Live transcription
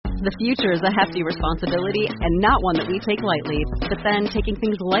The future is a hefty responsibility and not one that we take lightly. But then taking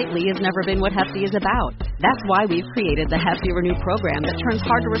things lightly has never been what Hefty is about. That's why we've created the Hefty Renew program that turns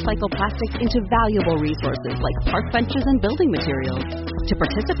hard-to-recycle plastics into valuable resources like park benches and building materials. To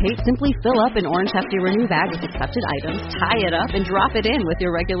participate, simply fill up an orange Hefty Renew bag with accepted items, tie it up, and drop it in with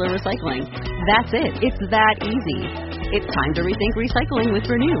your regular recycling. That's it. It's that easy. It's time to rethink recycling with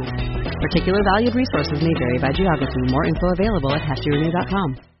Renew. Particular valued resources may vary by geography. More info available at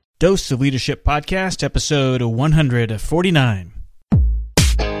heftyrenew.com. Dose of Leadership Podcast, episode 149.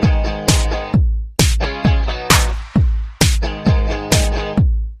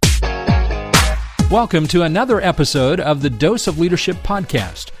 Welcome to another episode of the Dose of Leadership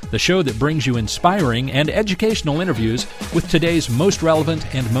Podcast, the show that brings you inspiring and educational interviews with today's most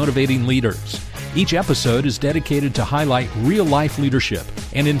relevant and motivating leaders. Each episode is dedicated to highlight real-life leadership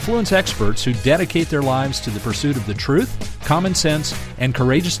and influence experts who dedicate their lives to the pursuit of the truth, common sense, and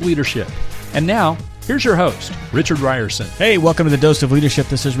courageous leadership. And now, here's your host, Richard Ryerson. Hey, welcome to the Dose of Leadership.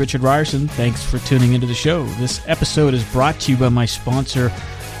 This is Richard Ryerson. Thanks for tuning into the show. This episode is brought to you by my sponsor,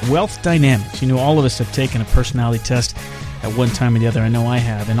 Wealth Dynamics. You know, all of us have taken a personality test at one time or the other. I know I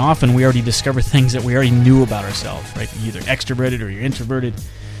have. And often we already discover things that we already knew about ourselves, right? You're either extroverted or you're introverted.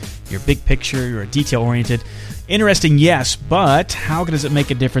 You're big picture, you're detail-oriented. Interesting, yes, but how does it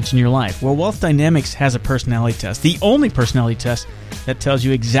make a difference in your life? Well, Wealth Dynamics has a personality test, the only personality test that tells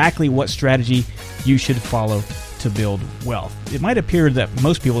you exactly what strategy you should follow to build wealth. It might appear that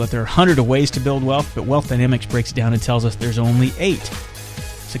most people that there are 100 ways to build wealth, but Wealth Dynamics breaks it down and tells us there's only 8.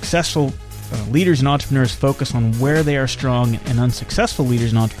 Successful leaders and entrepreneurs focus on where they are strong, and unsuccessful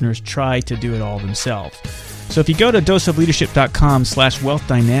leaders and entrepreneurs try to do it all themselves. So if you go to doseofleadership.com/wealth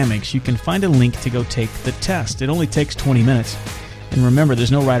dynamics, you can find a link to go take the test. It only takes 20 minutes. And remember, there's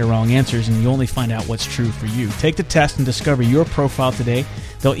no right or wrong answers, and you only find out what's true for you. Take the test and discover your profile today.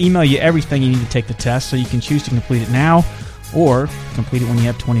 They'll email you everything you need to take the test, so you can choose to complete it now or complete it when you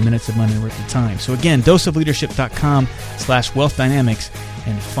have 20 minutes of uninterrupted time. So again, doseofleadership.com/wealth dynamics,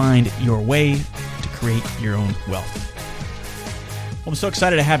 and find your way to create your own wealth. Well, I'm so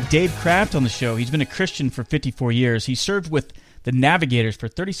excited to have Dave Kraft on the show. He's been a Christian for 54 years. He served with the Navigators for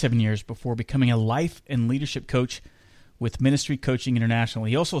 37 years before becoming a life and leadership coach with Ministry Coaching International.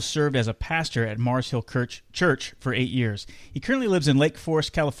 He also served as a pastor at Mars Hill Church for 8 years. He currently lives in Lake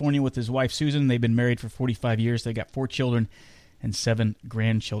Forest, California with his wife, Susan. They've been married for 45 years. They've got 4 children and 7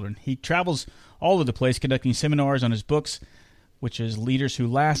 grandchildren. He travels all over the place conducting seminars on his books, which is Leaders Who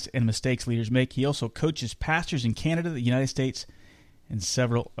Last and Mistakes Leaders Make. He also coaches pastors in Canada, the United States, and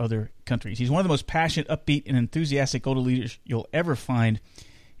several other countries. He's one of the most passionate, upbeat, and enthusiastic older leaders you'll ever find,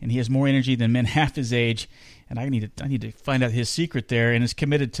 and he has more energy than men half his age. And I need to find out his secret there, and is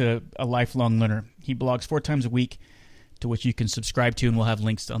committed to a lifelong learner. He blogs 4 times a week, to which you can subscribe to, and we'll have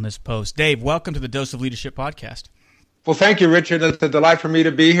links on this post. Dave, welcome to the Dose of Leadership Podcast. Well, thank you, Richard. It's a delight for me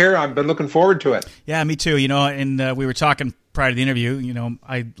to be here. I've been looking forward to it. Yeah, me too. You know, and we were talking prior to the interview. You know,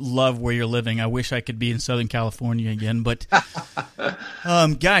 I love where you're living. I wish I could be in Southern California again. But,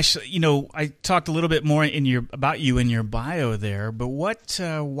 gosh, you know, I talked a little bit more about you in your bio there. But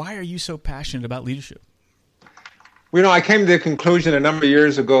why are you so passionate about leadership? Well, you know, I came to the conclusion a number of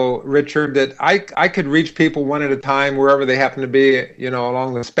years ago, Richard, that I could reach people one at a time wherever they happen to be, you know,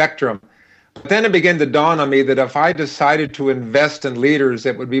 along the spectrum. But then it began to dawn on me that if I decided to invest in leaders,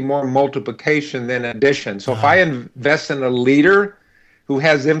 it would be more multiplication than addition. So if I invest in a leader who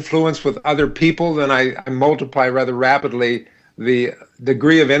has influence with other people, then I multiply rather rapidly the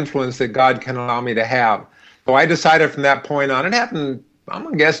degree of influence that God can allow me to have. So I decided from that point on, it happened, I'm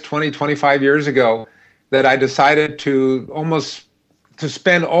going to guess 20, 25 years ago, that I decided to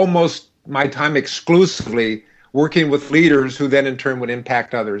spend almost my time exclusively working with leaders who then in turn would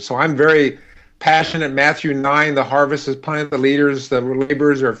impact others. So I'm very passionate. Matthew 9, the harvest is plenty, the leaders, the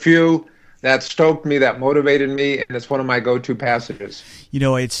laborers are few. That stoked me, that motivated me, and it's one of my go-to passages. You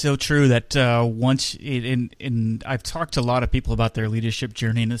know, it's so true that I've talked to a lot of people about their leadership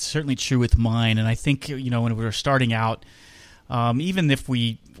journey, and it's certainly true with mine. And I think, you know, when we were starting out, even if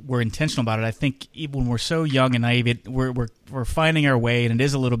we were intentional about it, I think when we're so young and naive, we're finding our way, and it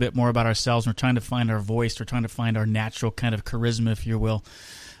is a little bit more about ourselves. We're trying to find our voice. We're trying to find our natural kind of charisma, if you will.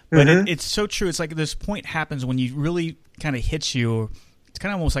 But it's so true. It's like this point happens when you really kind of hits you. It's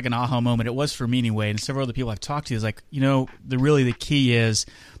kind of almost like an aha moment. It was for me anyway, and several other people I've talked to is like, you know, the key is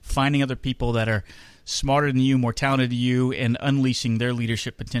finding other people that are smarter than you, more talented than you, and unleashing their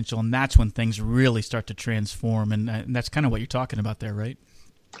leadership potential. And that's when things really start to transform. And that's kind of what you're talking about there, right?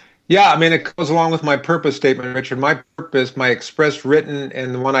 Yeah, I mean, it goes along with my purpose statement, Richard. My purpose, my expressed, written,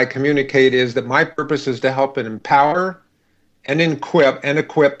 and the one I communicate is that my purpose is to help and empower, and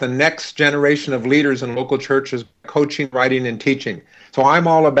equip the next generation of leaders in local churches, coaching, writing, and teaching. So I'm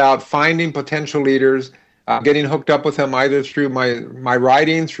all about finding potential leaders, getting hooked up with them either through my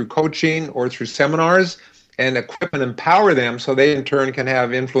writing, through coaching, or through seminars, and equip and empower them so they in turn can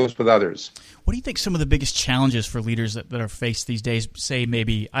have influence with others. What do you think some of the biggest challenges for leaders that are faced these days, say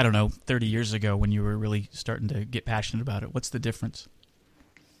maybe, 30 years ago when you were really starting to get passionate about it? What's the difference?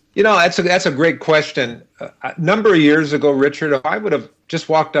 That's a great question. A number of years ago, Richard, if I would have just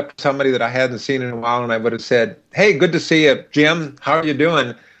walked up to somebody that I hadn't seen in a while and I would have said, "Hey, good to see you, Jim. How are you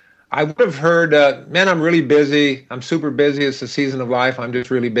doing?" I would have heard, "Man, I'm really busy. I'm super busy. It's the season of life. I'm just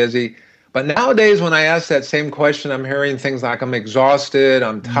really busy." But nowadays, when I ask that same question, I'm hearing things like, "I'm exhausted.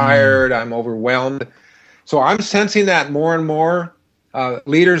 I'm tired. I'm overwhelmed." So I'm sensing that more and more.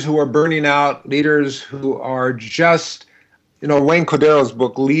 Leaders who are burning out, leaders who are just, Wayne Cordero's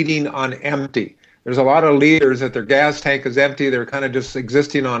book, Leading on Empty. There's a lot of leaders that their gas tank is empty. They're kind of just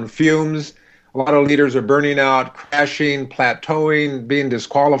existing on fumes. A lot of leaders are burning out, crashing, plateauing, being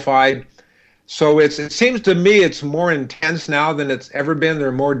disqualified. So it seems to me it's more intense now than it's ever been. There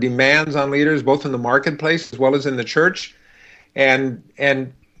are more demands on leaders, both in the marketplace as well as in the church. And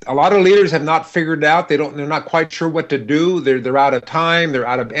a lot of leaders have not figured it out. They're not quite sure what to do. They're out of time. They're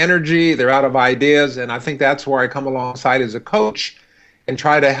out of energy. They're out of ideas. And I think that's where I come alongside as a coach and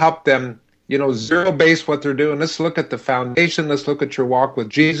try to help them, zero base what they're doing. Let's look at the foundation. Let's look at your walk with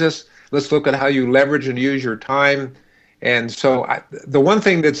Jesus. Let's look at how you leverage and use your time. And so the one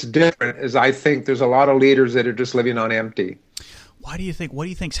thing that's different is I think there's a lot of leaders that are just living on empty. What do you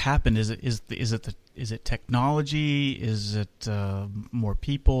think's happened? Is it technology? Is it more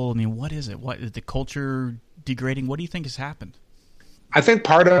people? I mean, what is it? What is the culture degrading? What do you think has happened? I think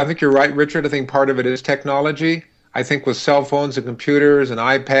you're right, Richard. I think part of it is technology. I think with cell phones and computers and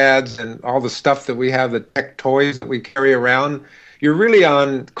iPads and all the stuff that we have, the tech toys that we carry around, you're really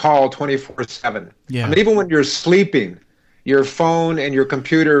on call 24/7. Yeah. I mean, even when you're sleeping, your phone and your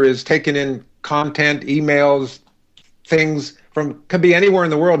computer is taking in content, emails, things could be anywhere in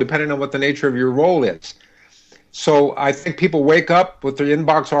the world, depending on what the nature of your role is. So I think people wake up with their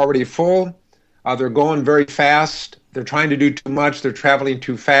inbox already full. They're going very fast. They're trying to do too much. They're traveling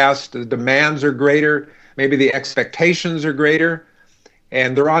too fast. The demands are greater. Maybe the expectations are greater.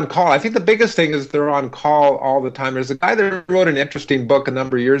 And they're on call. I think the biggest thing is they're on call all the time. There's a guy that wrote an interesting book a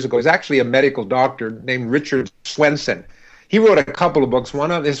number of years ago. He's actually a medical doctor named Richard Swenson. He wrote a couple of books.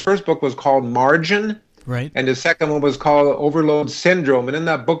 His first book was called Margin. Right. And his second one was called Overload Syndrome. And in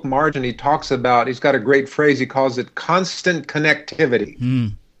that book, Margin, he's got a great phrase. He calls it constant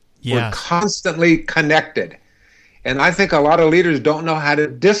connectivity. Yes. We're constantly connected. And I think a lot of leaders don't know how to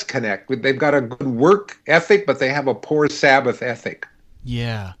disconnect. They've got a good work ethic, but they have a poor Sabbath ethic.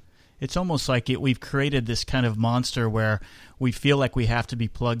 Yeah. It's almost like we've created this kind of monster where we feel like we have to be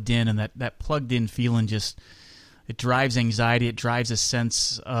plugged in, and that plugged in feeling it drives anxiety. It drives a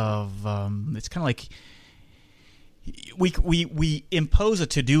sense of, it's kind of like we impose a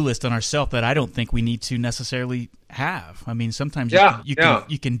to-do list on ourselves that I don't think we need to necessarily have. I mean, sometimes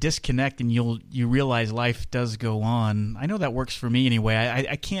you can disconnect and you realize life does go on. I know that works for me anyway.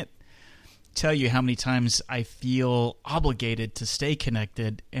 I can't tell you how many times I feel obligated to stay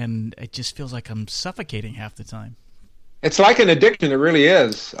connected, and it just feels like I'm suffocating half the time. It's like an addiction. It really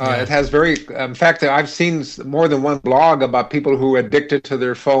is. It has in fact, I've seen more than one blog about people who are addicted to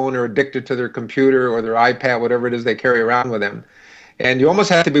their phone or addicted to their computer or their iPad, whatever it is they carry around with them. And you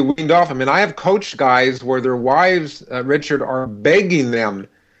almost have to be weaned off. I mean, I have coached guys where their wives, Richard, are begging them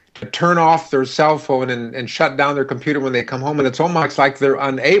to turn off their cell phone and shut down their computer when they come home. And it's almost like they're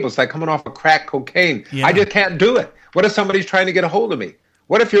unable. It's like coming off of crack cocaine. Yeah. I just can't do it. What if somebody's trying to get a hold of me?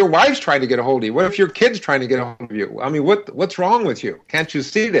 What if your wife's trying to get a hold of you? What if your kid's trying to get a hold of you? I mean, what's wrong with you? Can't you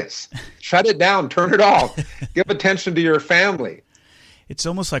see this? Shut it down. Turn it off. Give attention to your family. It's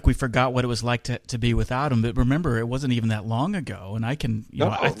almost like we forgot what it was like to be without him. But remember, it wasn't even that long ago. And I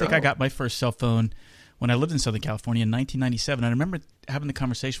think I got my first cell phone when I lived in Southern California in 1997. I remember having the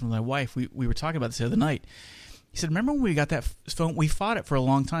conversation with my wife. We were talking about this the other night. He said, remember when we got that phone? We fought it for a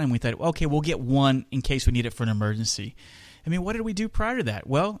long time. We thought, okay, we'll get one in case we need it for an emergency. I mean, what did we do prior to that?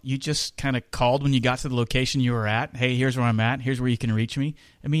 Well, you just kind of called when you got to the location you were at. Hey, here's where I'm at. Here's where you can reach me.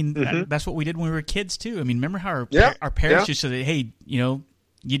 I mean, that's what we did when we were kids, too. I mean, remember how our parents used to say, hey,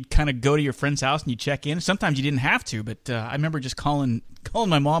 you'd kind of go to your friend's house and you check in. Sometimes you didn't have to, but I remember just calling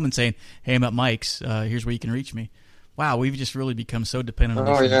my mom and saying, hey, I'm at Mike's. Here's where you can reach me. Wow, we've just really become so dependent on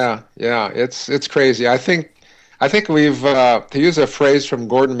these things. Yeah. It's crazy. I think we've, to use a phrase from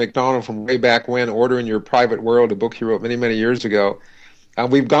Gordon MacDonald from way back when, Order in Your Private World, a book he wrote many, many years ago,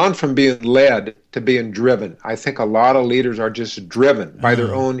 we've gone from being led to being driven. I think a lot of leaders are just driven by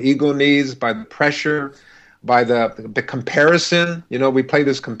their own ego needs, by the pressure, by the comparison. We play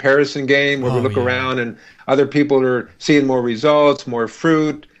this comparison game where we look around and other people are seeing more results, more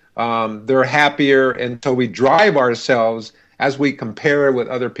fruit. They're happier. And so we drive ourselves as we compare with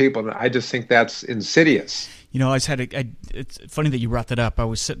other people. And I just think that's insidious. It's funny that you brought that up. I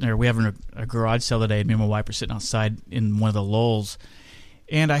was sitting there, we having a garage sale today, and me and my wife were sitting outside in one of the lulls.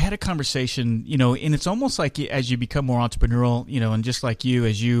 And I had a conversation, and it's almost like as you become more entrepreneurial, and just like you,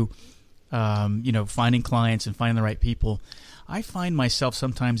 as you, finding clients and finding the right people, I find myself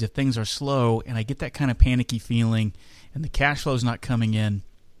sometimes if things are slow and I get that kind of panicky feeling and the cash flow is not coming in,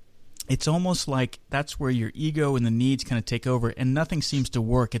 it's almost like that's where your ego and the needs kind of take over and nothing seems to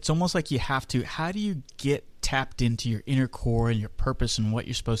work. It's almost like you have to, how do you get tapped into your inner core and your purpose and what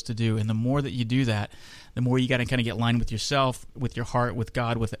you're supposed to do? And the more that you do that, the more you got to kind of get aligned with yourself, with your heart, with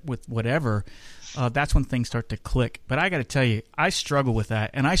God, with whatever. That's when things start to click. But I got to tell you, I struggle with that,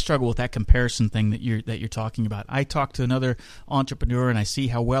 and I struggle with that comparison thing that you're talking about. I talk to another entrepreneur and I see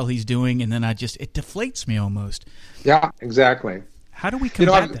how well he's doing, and then it deflates me almost. Yeah, exactly. How do we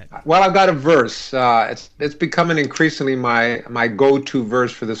combat that? Well, I've got a verse. It's becoming increasingly my go-to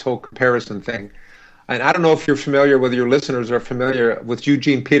verse for this whole comparison thing. And I don't know if you're familiar, whether your listeners are familiar with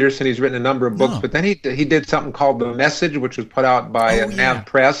Eugene Peterson. He's written a number of books, but then he did something called The Message, which was put out by Nav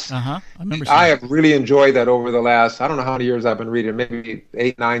Press. I have really enjoyed that over the last, I don't know how many years I've been reading, maybe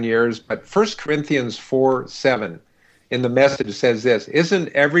 8-9 years. But 1 Corinthians 4:7 in The Message says this: "Isn't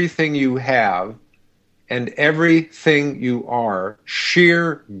everything you have and everything you are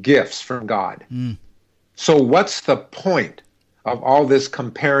sheer gifts from God? So what's the point of all this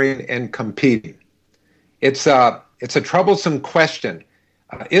comparing and competing?" It's a troublesome question.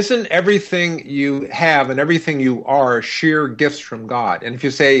 Isn't everything you have and everything you are sheer gifts from God? And if you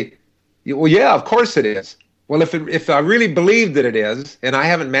say, well, yeah, of course it is. Well, if I really believe that it is, and I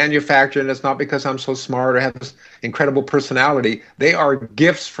haven't manufactured, and it's not because I'm so smart or have this incredible personality, they are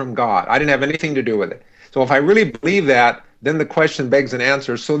gifts from God. I didn't have anything to do with it. So if I really believe that, then the question begs an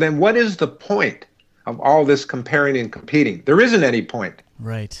answer. So then what is the point of all this comparing and competing? There isn't any point.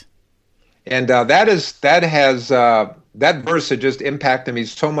 Right. And that verse has just impacted me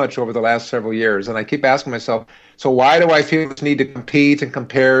so much over the last several years. And I keep asking myself, so why do I feel this need to compete and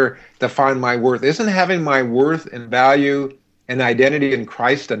compare to find my worth? Isn't having my worth and value and identity in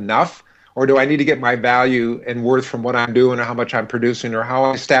Christ enough? Or do I need to get my value and worth from what I'm doing or how much I'm producing or how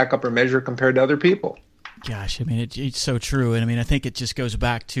I stack up or measure compared to other people? Gosh, I mean, it's so true. And I mean, I think it just goes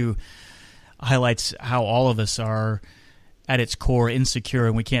back to highlights how all of us are at its core insecure,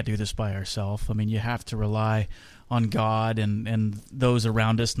 and we can't do this by ourselves. I mean, you have to rely on God and those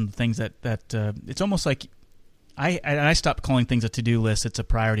around us and the things that it's almost like I stopped calling things a to-do list. It's a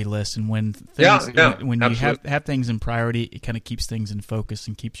priority list, and when things, when you have things in priority, it kind of keeps things in focus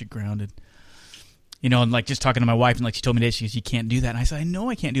and keeps you grounded. And like just talking to my wife, and like she told me today, she goes, "You can't do that." And I said, "I know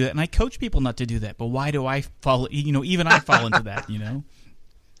I can't do that," and I coach people not to do that. But why do I fall? Even I fall into that.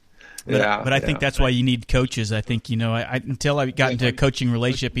 But I think that's why you need coaches. I think until I got into a coaching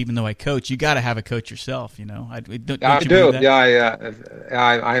relationship, even though I coach, you got to have a coach yourself. I do. Yeah.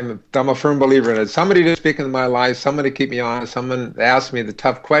 I'm a firm believer in it. Somebody to speak into my life, somebody to keep me honest, someone to ask me the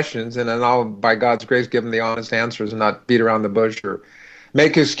tough questions, and then I'll, by God's grace, give them the honest answers and not beat around the bush or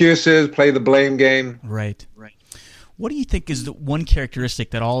make excuses, play the blame game. Right. What do you think is the one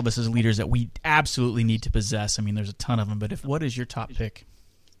characteristic that all of us as leaders that we absolutely need to possess? I mean, there's a ton of them, but what is your top pick?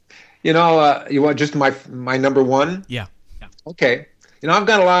 You want just my number one? Yeah. Okay. I've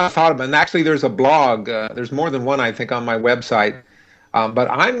got a lot of thought about it. And actually, there's a blog. There's more than one, I think, on my website. But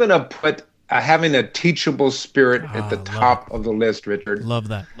I'm going to put having a teachable spirit at the top of the list, Richard. Love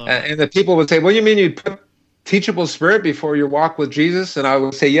that. And the people would say, well, you mean you'd put teachable spirit before your walk with Jesus? And I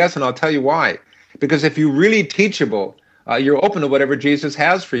would say yes, and I'll tell you why. Because if you're really teachable, you're open to whatever Jesus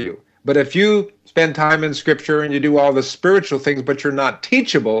has for you. But if you spend time in Scripture and you do all the spiritual things, but you're not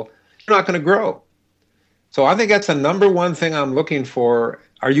teachable, you're not going to grow. So I think that's the number one thing I'm looking for.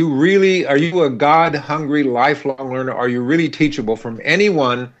 Are you a God-hungry, lifelong learner? Are you really teachable from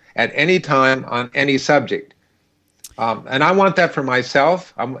anyone at any time on any subject? And I want that for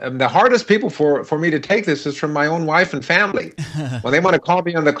myself. The hardest people for me to take this is from my own wife and family. When they want to call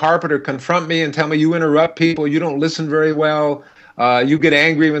me on the carpet or confront me and tell me you interrupt people, you don't listen very well, you get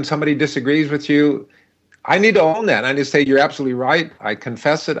angry when somebody disagrees with you, I need to own that. I need to say, you're absolutely right. I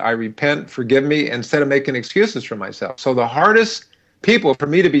confess it. I repent. Forgive me, instead of making excuses for myself. So the hardest people for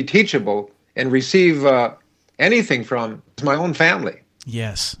me to be teachable and receive anything from is my own family.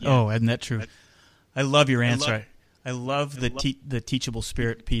 Yes. Oh, isn't that true? I love your answer. I love the teachable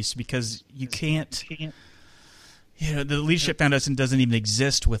spirit piece, because you can't. The Leadership Foundation doesn't even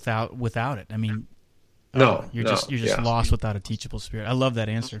exist without it. I mean, you're just lost without a teachable spirit. I love that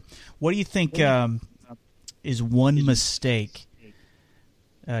answer. What do you think is one mistake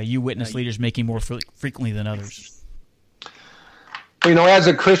you witness leaders making more frequently than others? Well, as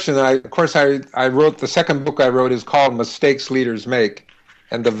a Christian, I wrote, the second book I wrote is called Mistakes Leaders Make.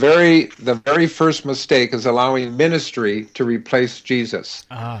 And the very first mistake is allowing ministry to replace Jesus.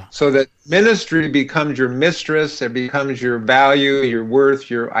 So that ministry becomes your mistress, it becomes your value, your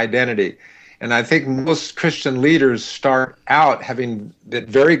worth, your identity. And I think most Christian leaders start out having it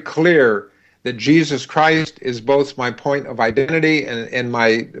very clear that Jesus Christ is both my point of identity and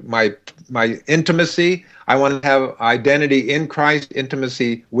my intimacy. I want to have identity in Christ,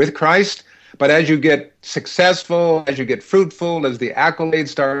 intimacy with Christ. But as you get successful, as you get fruitful, as the accolades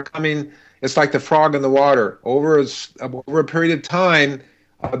start coming, it's like the frog in the water. Over a period of time,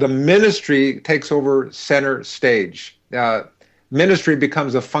 the ministry takes over center stage. Ministry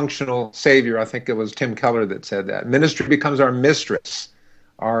becomes a functional savior. I think it was Tim Keller that said that. Ministry becomes our mistress,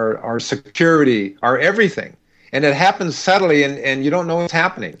 our security, our everything. And it happens subtly, and you don't know what's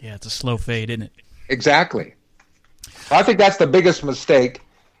happening. Yeah, it's a slow fade, isn't it? Exactly. I think that's the biggest mistake,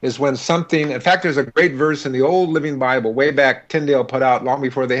 is when something, in fact, there's a great verse in the Old Living Bible, way back Tyndale put out, long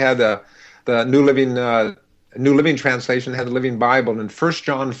before they had the New Living Translation, had the Living Bible, and 1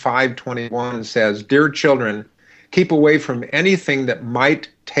 John 5:21 says, "Dear children, keep away from anything that might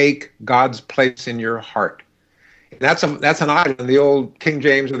take God's place in your heart." And that's an idol. In the old King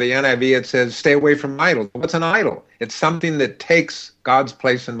James or the NIV, it says, "Stay away from idols." What's an idol? It's something that takes God's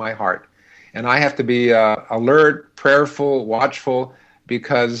place in my heart. And I have to be alert, prayerful, watchful,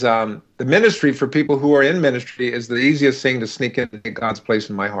 because the ministry for people who are in ministry is the easiest thing to sneak in and take God's place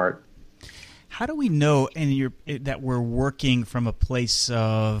in my heart. How do we know that we're working from a place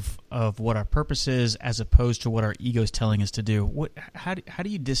of what our purpose is, as opposed to what our ego is telling us to do? How do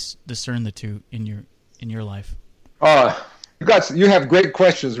you discern the two in your life? You have great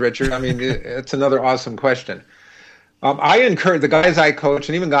questions, Richard. I mean, it's another awesome question. I encourage the guys I coach,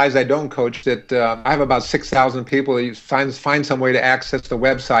 and even guys I don't coach, that I have about 6,000 people that find some way to access the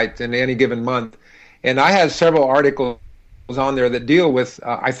website in any given month. And I have several articles on there that deal with,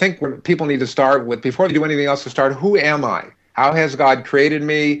 I think where people need to start with, before they do anything else, to start, who am I? How has God created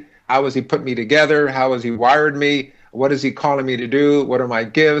me? How has he put me together? How has he wired me? What is he calling me to do? What are my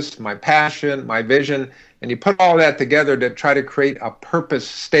gifts, my passion, my vision? And you put all that together to try to create a purpose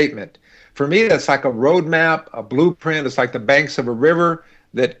statement. For me, that's like a roadmap, a blueprint. It's like the banks of a river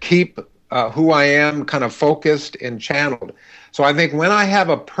that keep who I am kind of focused and channeled. So I think when I have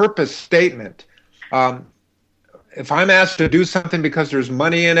a purpose statement, if I'm asked to do something because there's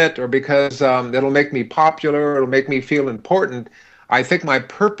money in it, or because it'll make me popular, or it'll make me feel important, I think my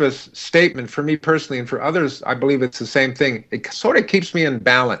purpose statement, for me personally and for others, I believe it's the same thing. It sort of keeps me in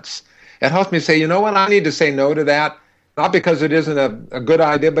balance. It helps me say, you know what, I need to say no to that. Not because it isn't a good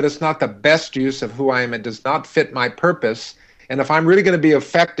idea, but it's not the best use of who I am. It does not fit my purpose. And if I'm really going to be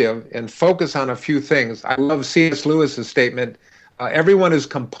effective and focus on a few things, I love C.S. Lewis's statement, everyone is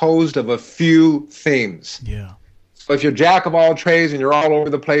composed of a few themes. Yeah. So if you're jack of all trades and you're all over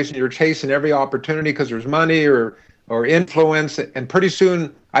the place and you're chasing every opportunity because there's money or influence, and pretty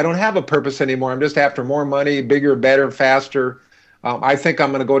soon I don't have a purpose anymore. I'm just after more money, bigger, better, faster. I think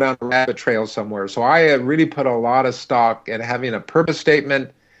I'm going to go down a rabbit trail somewhere. So I really put a lot of stock in having a purpose statement,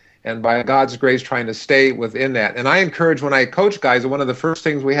 and by God's grace, trying to stay within that. And I encourage, when I coach guys, one of the first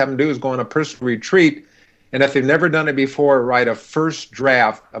things we have them do is go on a personal retreat. And if they've never done it before, write a first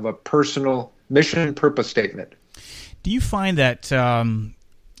draft of a personal mission purpose statement. Do you find that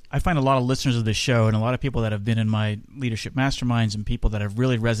I find a lot of listeners of this show, and a lot of people that have been in my leadership masterminds, and people that have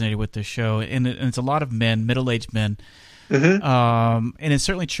really resonated with this show, and it's a lot of men, middle-aged men. Mm-hmm. And it's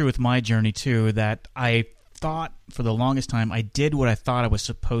certainly true with my journey too, that I thought for the longest time I did what I thought I was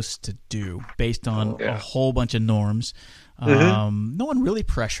supposed to do based on a whole bunch of norms. Mm-hmm. No one really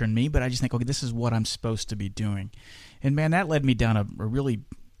pressuring me, but I just think, okay, this is what I'm supposed to be doing. And man, that led me down a really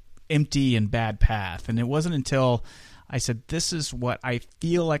empty and bad path. And it wasn't until I said, this is what I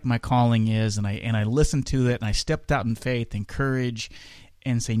feel like my calling is, and I listened to it, and I stepped out in faith and courage,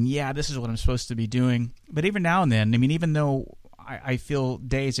 and saying, yeah, this is what I'm supposed to be doing. But even now and then, I mean, even though I feel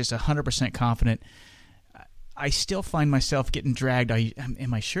days just 100% confident, I still find myself getting dragged.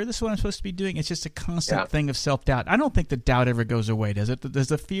 Am I sure this is what I'm supposed to be doing? It's just a constant thing of self-doubt. I don't think the doubt ever goes away, does it? Does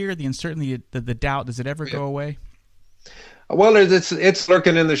the fear, the uncertainty, the doubt, does it ever go away? Well, it's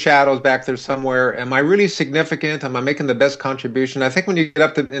lurking in the shadows back there somewhere. Am I really significant? Am I making the best contribution? I think when you get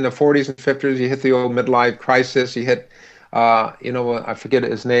up in the 40s and 50s, you hit the old midlife crisis. You hit, I forget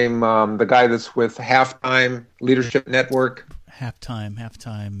his name, the guy that's with Halftime Leadership Network.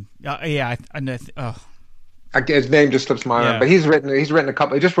 Halftime. Yeah, His name just slips my mind, but he's written a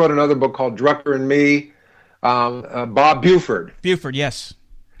couple. He just wrote another book called Drucker and Me. Bob Buford. Buford, yes.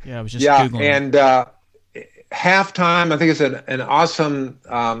 Yeah, I was just Googling. And Halftime, I think it's an awesome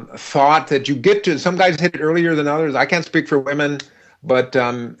thought that you get to. Some guys hit it earlier than others. I can't speak for women, but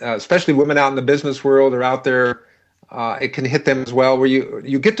especially women out in the business world or out there, it can hit them as well, where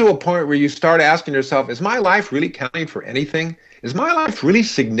you get to a point where you start asking yourself, is my life really counting for anything? Is my life really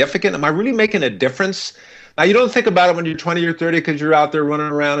significant? Am I really making a difference? Now, you don't think about it when you're 20 or 30 because you're out there running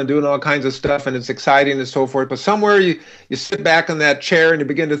around and doing all kinds of stuff and it's exciting and so forth. But somewhere you sit back in that chair and you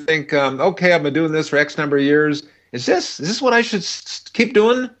begin to think, okay, I've been doing this for X number of years. Is this what I should keep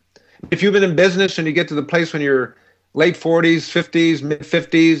doing? If you've been in business and you get to the place when you're late 40s, 50s,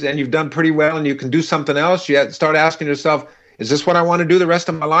 mid-50s, and you've done pretty well and you can do something else, you start asking yourself, is this what I want to do the rest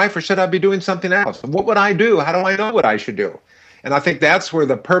of my life, or should I be doing something else? What would I do? How do I know what I should do? And I think that's where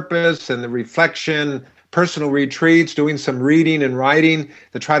the purpose and the reflection, personal retreats, doing some reading and writing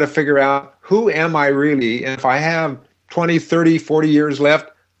to try to figure out who am I really? And if I have 20, 30, 40 years left,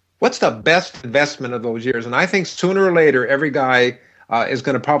 what's the best investment of those years? And I think sooner or later, every guy is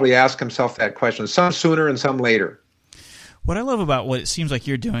going to probably ask himself that question, some sooner and some later. What I love about what it seems like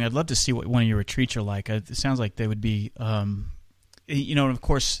you're doing, I'd love to see what one of your retreats are like. It sounds like they would be, and of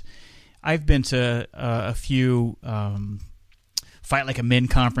course, I've been to a few Fight Like a Men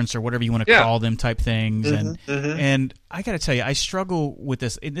conference or whatever you want to call them type things. And I got to tell you, I struggle with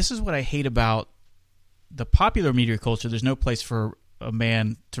this. And this is what I hate about the popular media culture. There's no place for a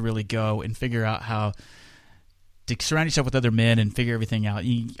man to really go and figure out how to surround yourself with other men and figure everything out.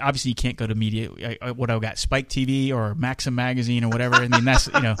 Obviously, you can't go to media. What I've got, Spike TV or Maxim Magazine or whatever. I mean, that's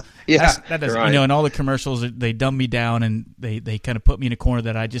that doesn't right. And all the commercials, they dumb me down and they kind of put me in a corner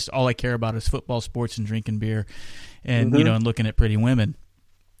that all I care about is football, sports, and drinking beer, and and looking at pretty women.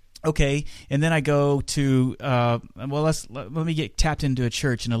 Okay, and then I go to let me get tapped into a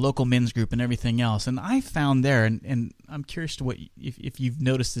church and a local men's group and everything else, and I found there, and I'm curious to what if you've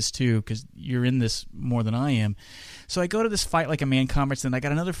noticed this too, because you're in this more than I am. So I go to this Fight Like a Man conference, and I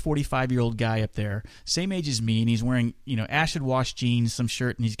got another 45-year-old guy up there, same age as me, and he's wearing acid wash jeans, some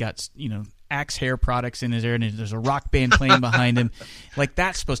shirt, and he's got Axe hair products in his hair, and there's a rock band playing behind him. Like,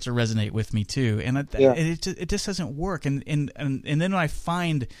 that's supposed to resonate with me too, and it just doesn't work. And then when I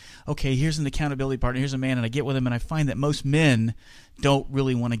find, okay, here's an accountability partner, here's a man, and I get with him, and I find that most men don't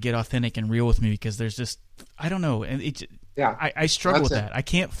really want to get authentic and real with me because there's just, I don't know, and I struggle with that. I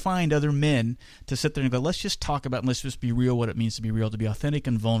can't find other men to sit there and go, let's just talk about and let's just be real, what it means to be real, to be authentic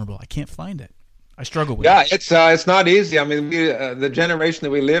and vulnerable. I can't find it. I struggle with it. It's not easy. I mean, the generation that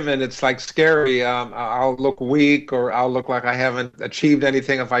we live in, it's like scary. I'll look weak, or I'll look like I haven't achieved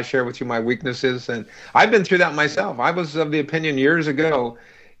anything if I share with you my weaknesses. And I've been through that myself. I was of the opinion years ago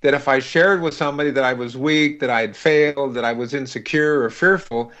that if I shared with somebody that I was weak, that I had failed, that I was insecure or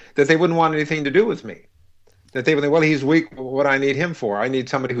fearful, that they wouldn't want anything to do with me. That they would think, well, he's weak. What do I need him for? I need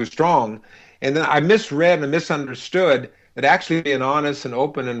somebody who's strong. And then I misread and misunderstood that actually being honest and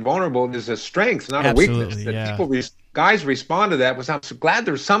open and vulnerable is a strength, not a weakness. That guys respond to that was, I'm so glad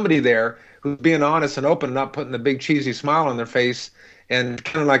there's somebody there who's being honest and open, not putting the big cheesy smile on their face and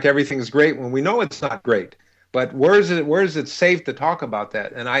kind of like everything's great when we know it's not great. But where is it safe to talk about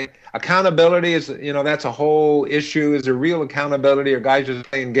that? And accountability is, that's a whole issue. Is there real accountability, or guys just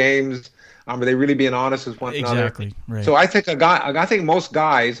playing games? Are they really being honest with one another? Exactly. Right. So I think most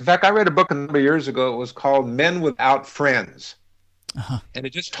guys, in fact, I read a book a number of years ago. It was called Men Without Friends. And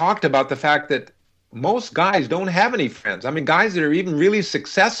it just talked about the fact that most guys don't have any friends. I mean, guys that are even really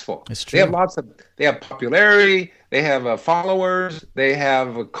successful. It's true. They have popularity, they have followers, they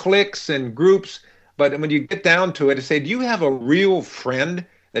have cliques and groups. But when you get down to it, to say, do you have a real friend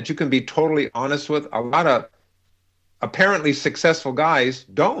that you can be totally honest with? A lot of apparently successful guys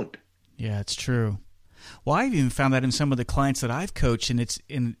don't. Yeah, it's true. Well, I've even found that in some of the clients that I've coached,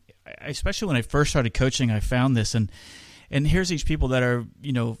 and especially when I first started coaching, I found this, and here's these people that are,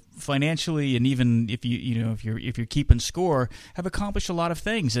 financially, and even if if you're keeping score, have accomplished a lot of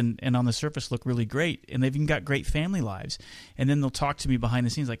things, and on the surface look really great, and they've even got great family lives, and then they'll talk to me behind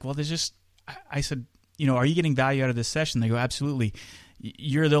the scenes like, well, I said, are you getting value out of this session? They go, absolutely.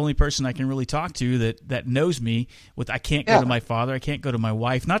 you're the only person I can really talk to that knows me. I can't go to my father, I can't go to my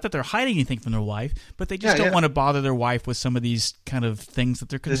wife. Not that they're hiding anything from their wife, but they just don't want to bother their wife with some of these kind of things that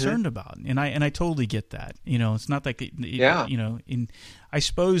they're concerned about. And I totally get that. It's not like I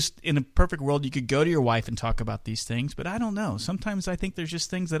suppose in a perfect world you could go to your wife and talk about these things, but I don't know. Sometimes I think there's just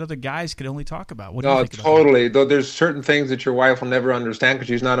things that other guys could only talk about. What do you think about totally. Though there's certain things that your wife will never understand because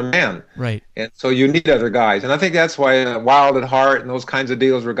she's not a man. Right. And so you need other guys. And I think that's why Wild at Heart and those kinds of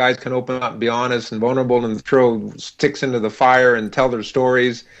deals where guys can open up and be honest and vulnerable and throw sticks into the fire and tell their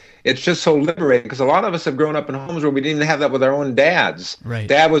stories. It's just so liberating because a lot of us have grown up in homes where we didn't even have that with our own dads. Right.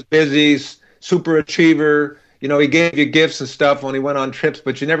 Dad was busy, super achiever. He gave you gifts and stuff when he went on trips,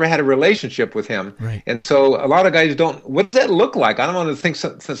 but you never had a relationship with him. Right. And so a lot of guys don't. What does that look like? I don't want to think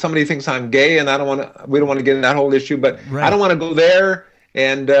somebody thinks I'm gay, and we don't want to get in that whole issue. But I don't want to go there.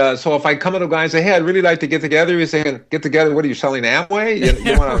 And so if I come to a guy and say, "Hey, I'd really like to get together," he's saying, "Get together? What are you selling Amway?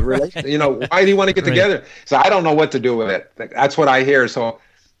 You want to relate? Why do you want to get together?" So I don't know what to do with it. That's what I hear. So.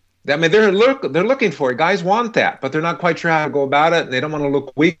 I mean, they're looking for it. Guys want that, but they're not quite sure how to go about it, and they don't want to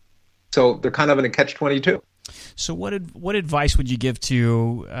look weak. So they're kind of in a catch-22. So what advice would you give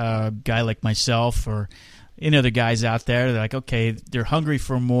to a guy like myself or any other guys out there? They're like, okay, they're hungry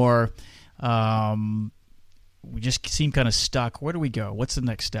for more. We just seem kind of stuck. Where do we go? What's the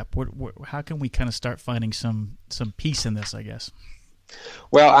next step? How can we kind of start finding some peace in this, I guess?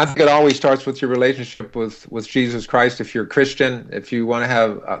 Well, I think it always starts with your relationship with Jesus Christ. If you're a Christian, if you want to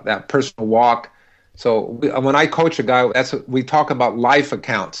have that personal walk. So when I coach a guy, we talk about life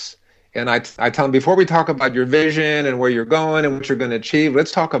accounts. And I tell them, before we talk about your vision and where you're going and what you're going to achieve,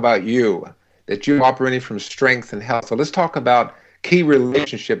 let's talk about you, that you're operating from strength and health. So let's talk about key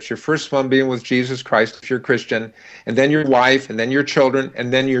relationships. Your first one being with Jesus Christ, if you're a Christian, and then your wife, and then your children,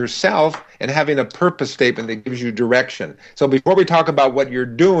 and then yourself, and having a purpose statement that gives you direction. So before we talk about what you're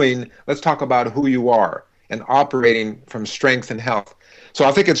doing, let's talk about who you are and operating from strength and health. So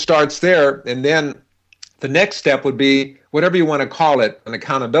I think it starts there, and then the next step would be whatever you want to call it, an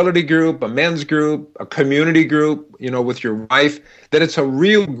accountability group, a men's group, a community group, with your wife, that it's a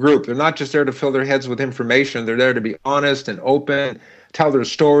real group. They're not just there to fill their heads with information. They're there to be honest and open, tell their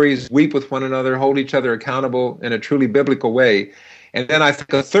stories, weep with one another, hold each other accountable in a truly biblical way. And then I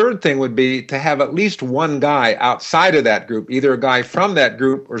think a third thing would be to have at least one guy outside of that group, either a guy from that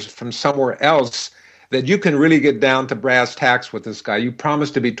group or from somewhere else, that you can really get down to brass tacks with this guy. You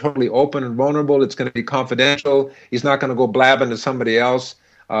promise to be totally open and vulnerable. It's going to be confidential. He's not going to go blabbing to somebody else.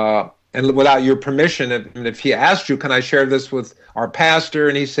 And without your permission, if he asked you, can I share this with our pastor?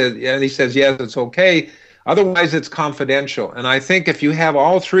 And he says, yes, it's okay. Otherwise, it's confidential. And I think if you have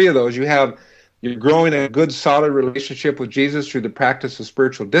all three of those, you're growing a good, solid relationship with Jesus through the practice of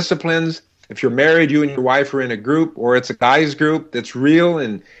spiritual disciplines. If you're married, you and your wife are in a group, or it's a guys group that's real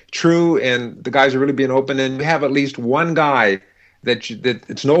and true, and the guys are really being open, and you have at least one guy that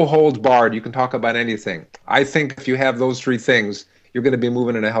it's no holds barred. You can talk about anything. I think if you have those three things, you're going to be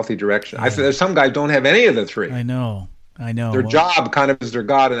moving in a healthy direction. Yeah. I think there's some guys don't have any of the three. I know. Their job kind of is their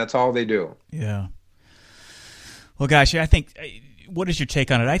God, and that's all they do. Yeah. Well, gosh, I think. What is your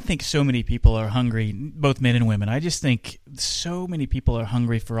take on it? I think so many people are hungry, both men and women. I just think so many people are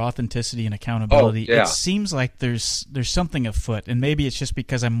hungry for authenticity and accountability. Oh, yeah. It seems like there's something afoot, and maybe it's just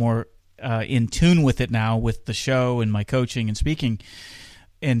because I'm more in tune with it now with the show and my coaching and speaking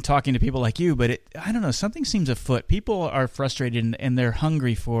and talking to people like you. But I don't know, something seems afoot. People are frustrated and they're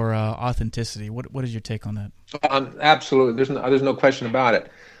hungry for authenticity. What is your take on that? Absolutely. There's no question about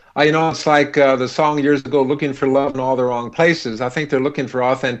it. It's like the song years ago, "Looking for love in all the wrong places." I think they're looking for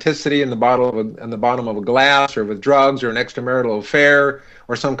authenticity in the bottom of a glass, or with drugs, or an extramarital affair,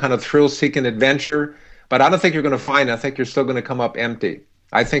 or some kind of thrill-seeking adventure. But I don't think you're going to find it. I think you're still going to come up empty.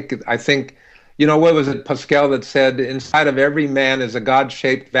 I think. What was it, Pascal, that said, inside of every man is a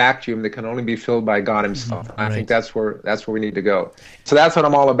God-shaped vacuum that can only be filled by God himself. Mm-hmm. I think that's where we need to go. So that's what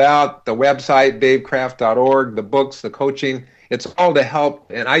I'm all about. The website, davecraft.org, the books, the coaching. It's all to help,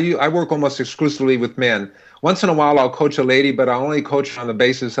 and I work almost exclusively with men. Once in a while, I'll coach a lady, but I only coach on the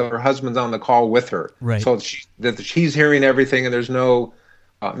basis of her husband's on the call with her, right? So that she's hearing everything, and there's no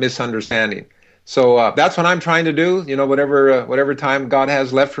misunderstanding. So that's what I'm trying to do. Whatever time God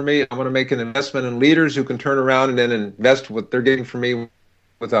has left for me, I want to make an investment in leaders who can turn around and then invest what they're getting from me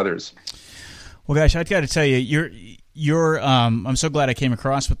with others. Well, gosh, I've got to tell you, I'm so glad I came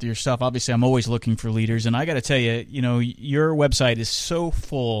across with your stuff. Obviously, I'm always looking for leaders, and I got to tell you, your website is so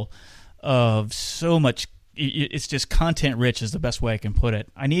full of so much. It's just content rich is the best way I can put it.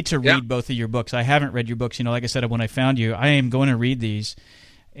 I need to read both of your books. I haven't read your books. Like I said, when I found you, I am going to read these.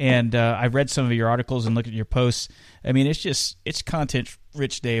 And I've read some of your articles and looked at your posts. I mean, it's content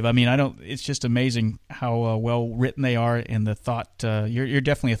rich, Dave. I mean, it's just amazing how well written they are, and the thought. You're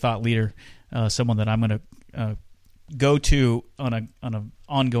definitely a thought leader, someone that I'm going to go to on an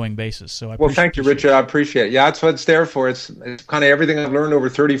ongoing basis. So thank you, Richard. I appreciate it. Yeah, that's what it's there for. It's kind of everything I've learned over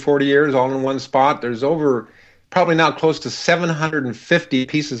 30, 40 years, all in one spot. There's probably now close to 750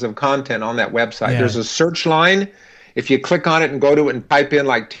 pieces of content on that website. Yeah. There's a search line. If you click on it and go to it and type in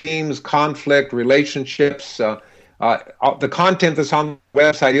like teams, conflict, relationships, the content that's on the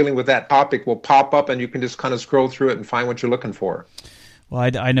website dealing with that topic will pop up, and you can just kind of scroll through it and find what you're looking for. Well,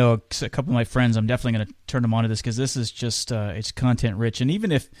 I know a couple of my friends. I'm definitely going to turn them on to this because this is just it's content rich. And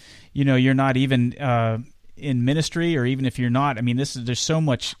even if you're not even in ministry, or even if you're not, I mean, there's so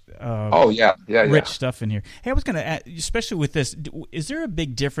much rich stuff in here. Hey, I was going to add, especially with this, is there a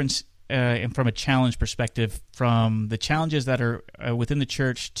big difference from a challenge perspective from the challenges that are within the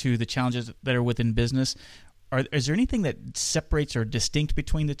church to the challenges that are within business? Is there anything that separates or distinct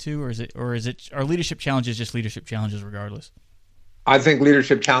between the two, or are leadership challenges just leadership challenges regardless? I think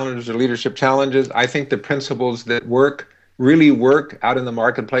leadership challenges are leadership challenges. I think the principles that really work out in the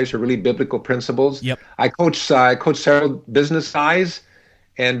marketplace are really biblical principles. Yep. I coach several business guys,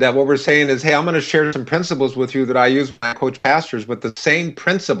 and what we're saying is, hey, I'm going to share some principles with you that I use when I coach pastors, but the same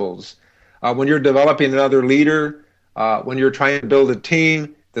principles when you're developing another leader, when you're trying to build a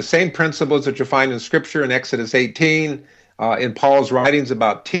team, the same principles that you find in Scripture in Exodus 18, in Paul's writings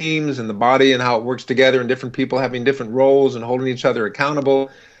about teams and the body and how it works together and different people having different roles and holding each other accountable.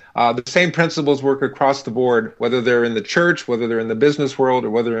 The same principles work across the board, whether they're in the church, whether they're in the business world, or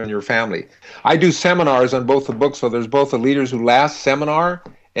whether they're in your family. I do seminars on both the books, so there's both a Leaders Who Last seminar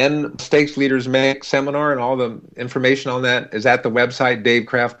and Mistakes Leaders Make seminar, and all the information on that is at the website,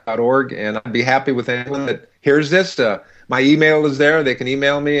 davecraft.org, and I'd be happy with anyone that hears this. My email is there. They can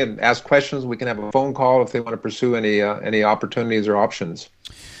email me and ask questions. We can have a phone call if they want to pursue any opportunities or options.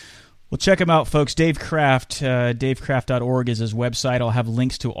 Well, check him out, folks. Dave Craft, davecraft.org is his website. I'll have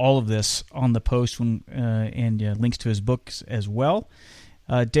links to all of this on the post and links to his books as well.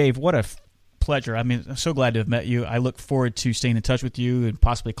 Dave, what a pleasure. I mean, I'm so glad to have met you. I look forward to staying in touch with you and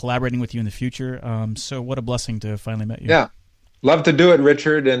possibly collaborating with you in the future. So what a blessing to have finally met you. Yeah. Love to do it,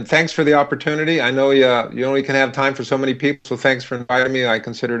 Richard, and thanks for the opportunity. I know you only can have time for so many people, so thanks for inviting me. I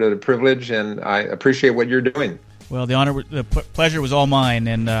consider it a privilege, and I appreciate what you're doing. Well, the pleasure was all mine,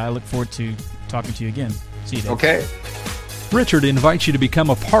 and I look forward to talking to you again. See you, Dave. Okay. Richard invites you to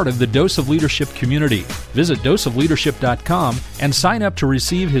become a part of the Dose of Leadership community. Visit doseofleadership.com and sign up to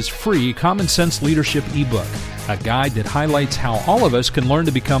receive his free Common Sense Leadership ebook, a guide that highlights how all of us can learn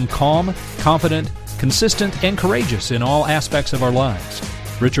to become calm, confident, consistent, and courageous in all aspects of our lives.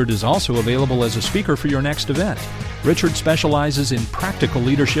 Richard is also available as a speaker for your next event. Richard specializes in practical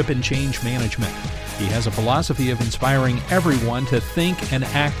leadership and change management. He has a philosophy of inspiring everyone to think and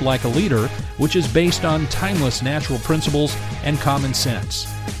act like a leader, which is based on timeless natural principles and common sense.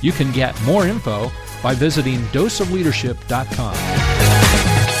 You can get more info by visiting doseofleadership.com.